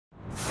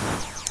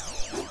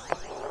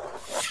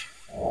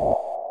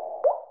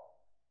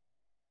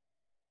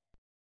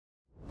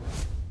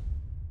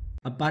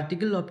A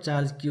particle of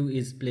charge q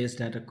is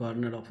placed at a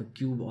corner of a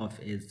cube of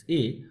edge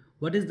A.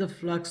 What is the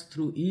flux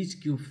through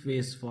each cube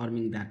face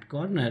forming that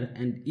corner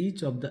and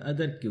each of the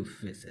other cube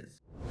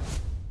faces?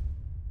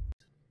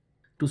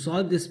 To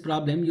solve this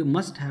problem, you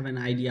must have an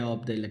idea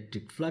of the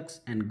electric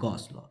flux and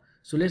Gauss law.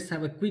 So let's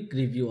have a quick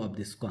review of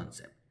this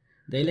concept.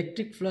 The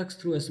electric flux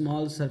through a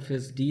small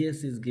surface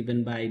ds is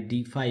given by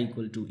d phi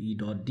equal to E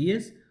dot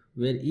ds,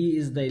 where E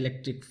is the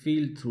electric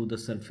field through the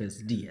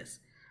surface ds.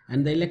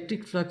 And the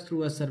electric flux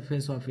through a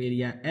surface of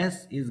area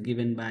S is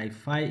given by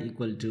phi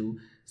equal to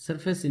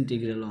surface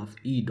integral of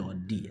E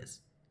dot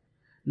ds.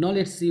 Now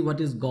let's see what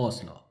is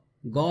Gauss law.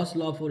 Gauss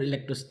law for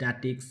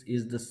electrostatics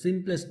is the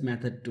simplest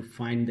method to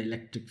find the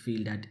electric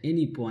field at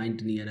any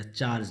point near a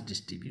charge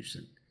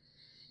distribution.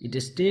 It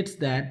states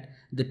that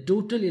the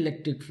total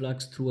electric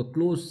flux through a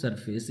closed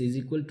surface is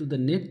equal to the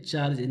net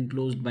charge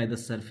enclosed by the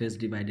surface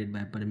divided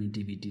by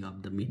permittivity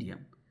of the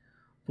medium.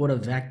 For a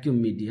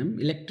vacuum medium,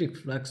 electric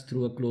flux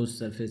through a closed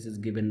surface is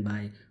given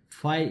by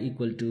phi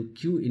equal to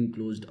Q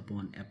enclosed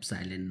upon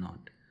epsilon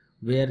naught,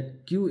 where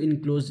Q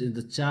enclosed is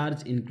the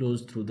charge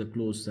enclosed through the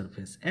closed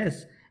surface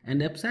S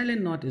and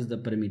epsilon naught is the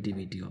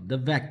permittivity of the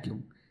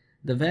vacuum.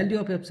 The value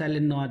of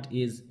epsilon naught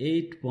is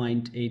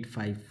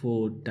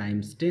 8.854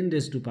 times 10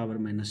 raised to power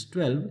minus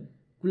 12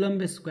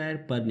 Coulomb square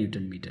per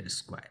Newton meter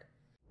square.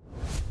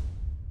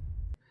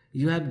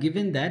 You have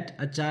given that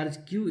a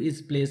charge q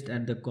is placed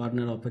at the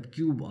corner of a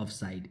cube of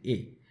side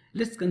A.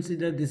 Let's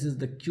consider this is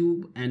the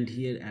cube and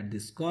here at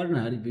this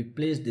corner we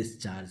place this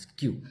charge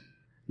q.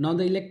 Now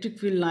the electric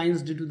field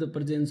lines due to the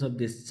presence of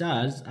this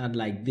charge are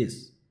like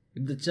this.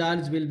 If the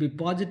charge will be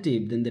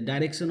positive, then the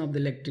direction of the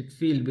electric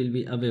field will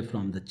be away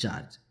from the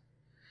charge.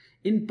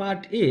 In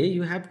part A,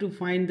 you have to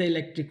find the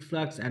electric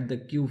flux at the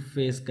cube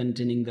face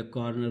containing the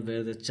corner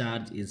where the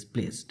charge is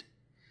placed.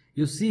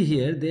 You see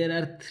here there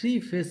are three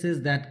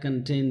faces that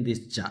contain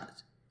this charge.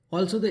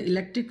 Also the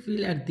electric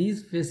field at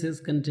these faces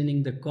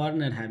containing the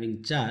corner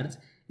having charge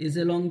is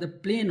along the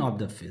plane of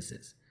the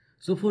faces.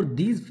 So for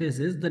these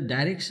faces the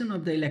direction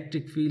of the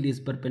electric field is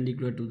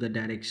perpendicular to the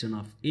direction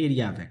of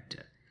area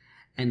vector.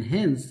 And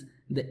hence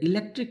the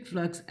electric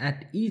flux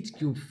at each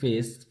cube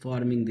face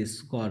forming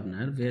this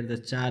corner where the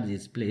charge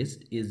is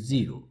placed is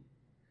 0.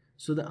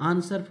 So the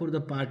answer for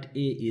the part A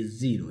is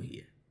 0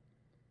 here.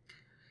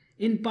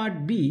 In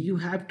part B, you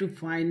have to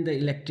find the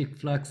electric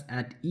flux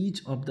at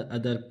each of the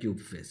other cube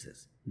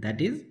faces.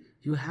 That is,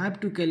 you have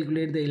to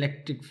calculate the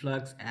electric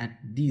flux at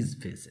these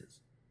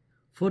faces.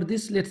 For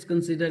this, let's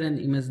consider an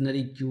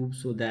imaginary cube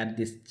so that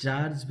this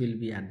charge will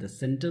be at the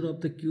center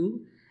of the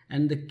cube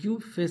and the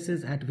cube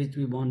faces at which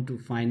we want to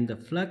find the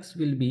flux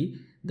will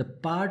be the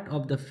part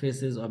of the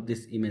faces of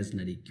this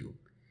imaginary cube.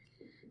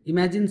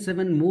 Imagine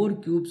 7 more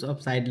cubes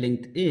of side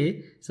length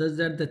A such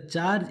that the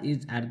charge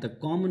is at the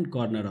common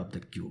corner of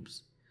the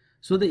cubes.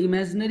 So the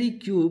imaginary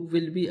cube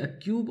will be a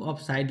cube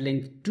of side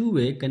length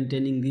 2A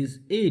containing these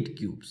 8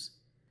 cubes.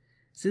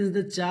 Since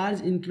the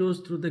charge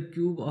enclosed through the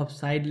cube of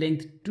side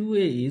length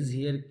 2A is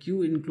here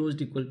Q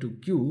enclosed equal to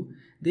Q,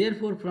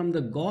 therefore from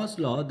the Gauss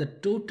law the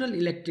total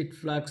electric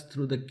flux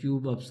through the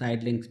cube of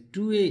side length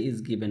 2A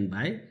is given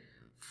by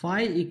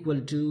phi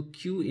equal to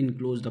Q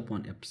enclosed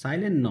upon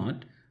epsilon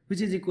naught, which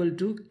is equal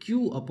to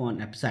Q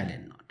upon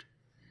epsilon naught.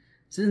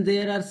 Since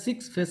there are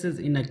 6 faces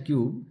in a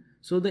cube,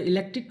 so the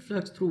electric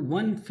flux through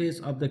one face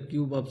of the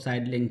cube of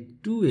side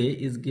length 2A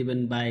is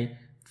given by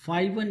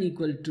phi 1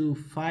 equal to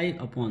phi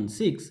upon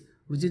 6,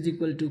 which is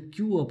equal to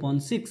Q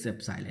upon 6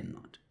 epsilon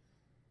naught.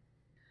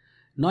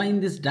 Now in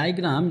this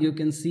diagram you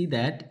can see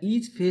that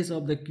each face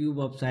of the cube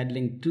of side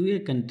length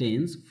 2A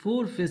contains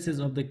 4 faces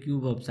of the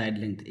cube of side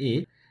length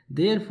A.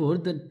 Therefore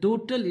the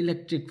total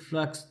electric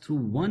flux through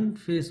one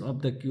face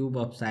of the cube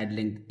of side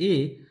length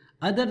A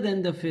other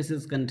than the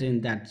faces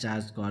contain that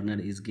charged corner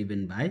is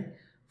given by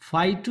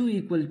phi 2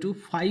 equal to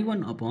phi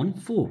 1 upon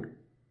 4.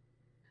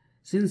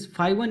 Since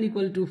phi 1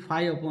 equal to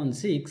phi upon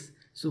 6,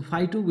 so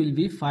phi 2 will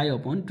be phi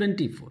upon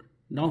 24.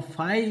 Now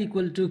phi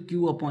equal to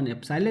Q upon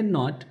epsilon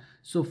naught,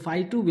 so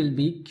phi 2 will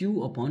be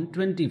Q upon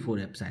 24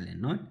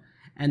 epsilon naught.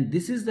 And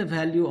this is the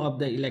value of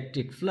the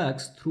electric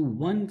flux through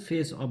one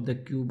face of the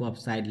cube of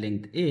side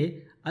length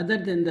A other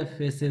than the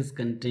faces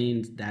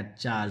contains that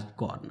charged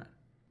corner.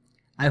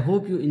 I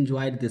hope you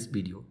enjoyed this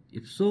video.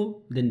 If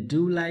so, then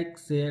do like,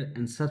 share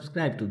and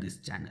subscribe to this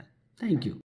channel. Thank you.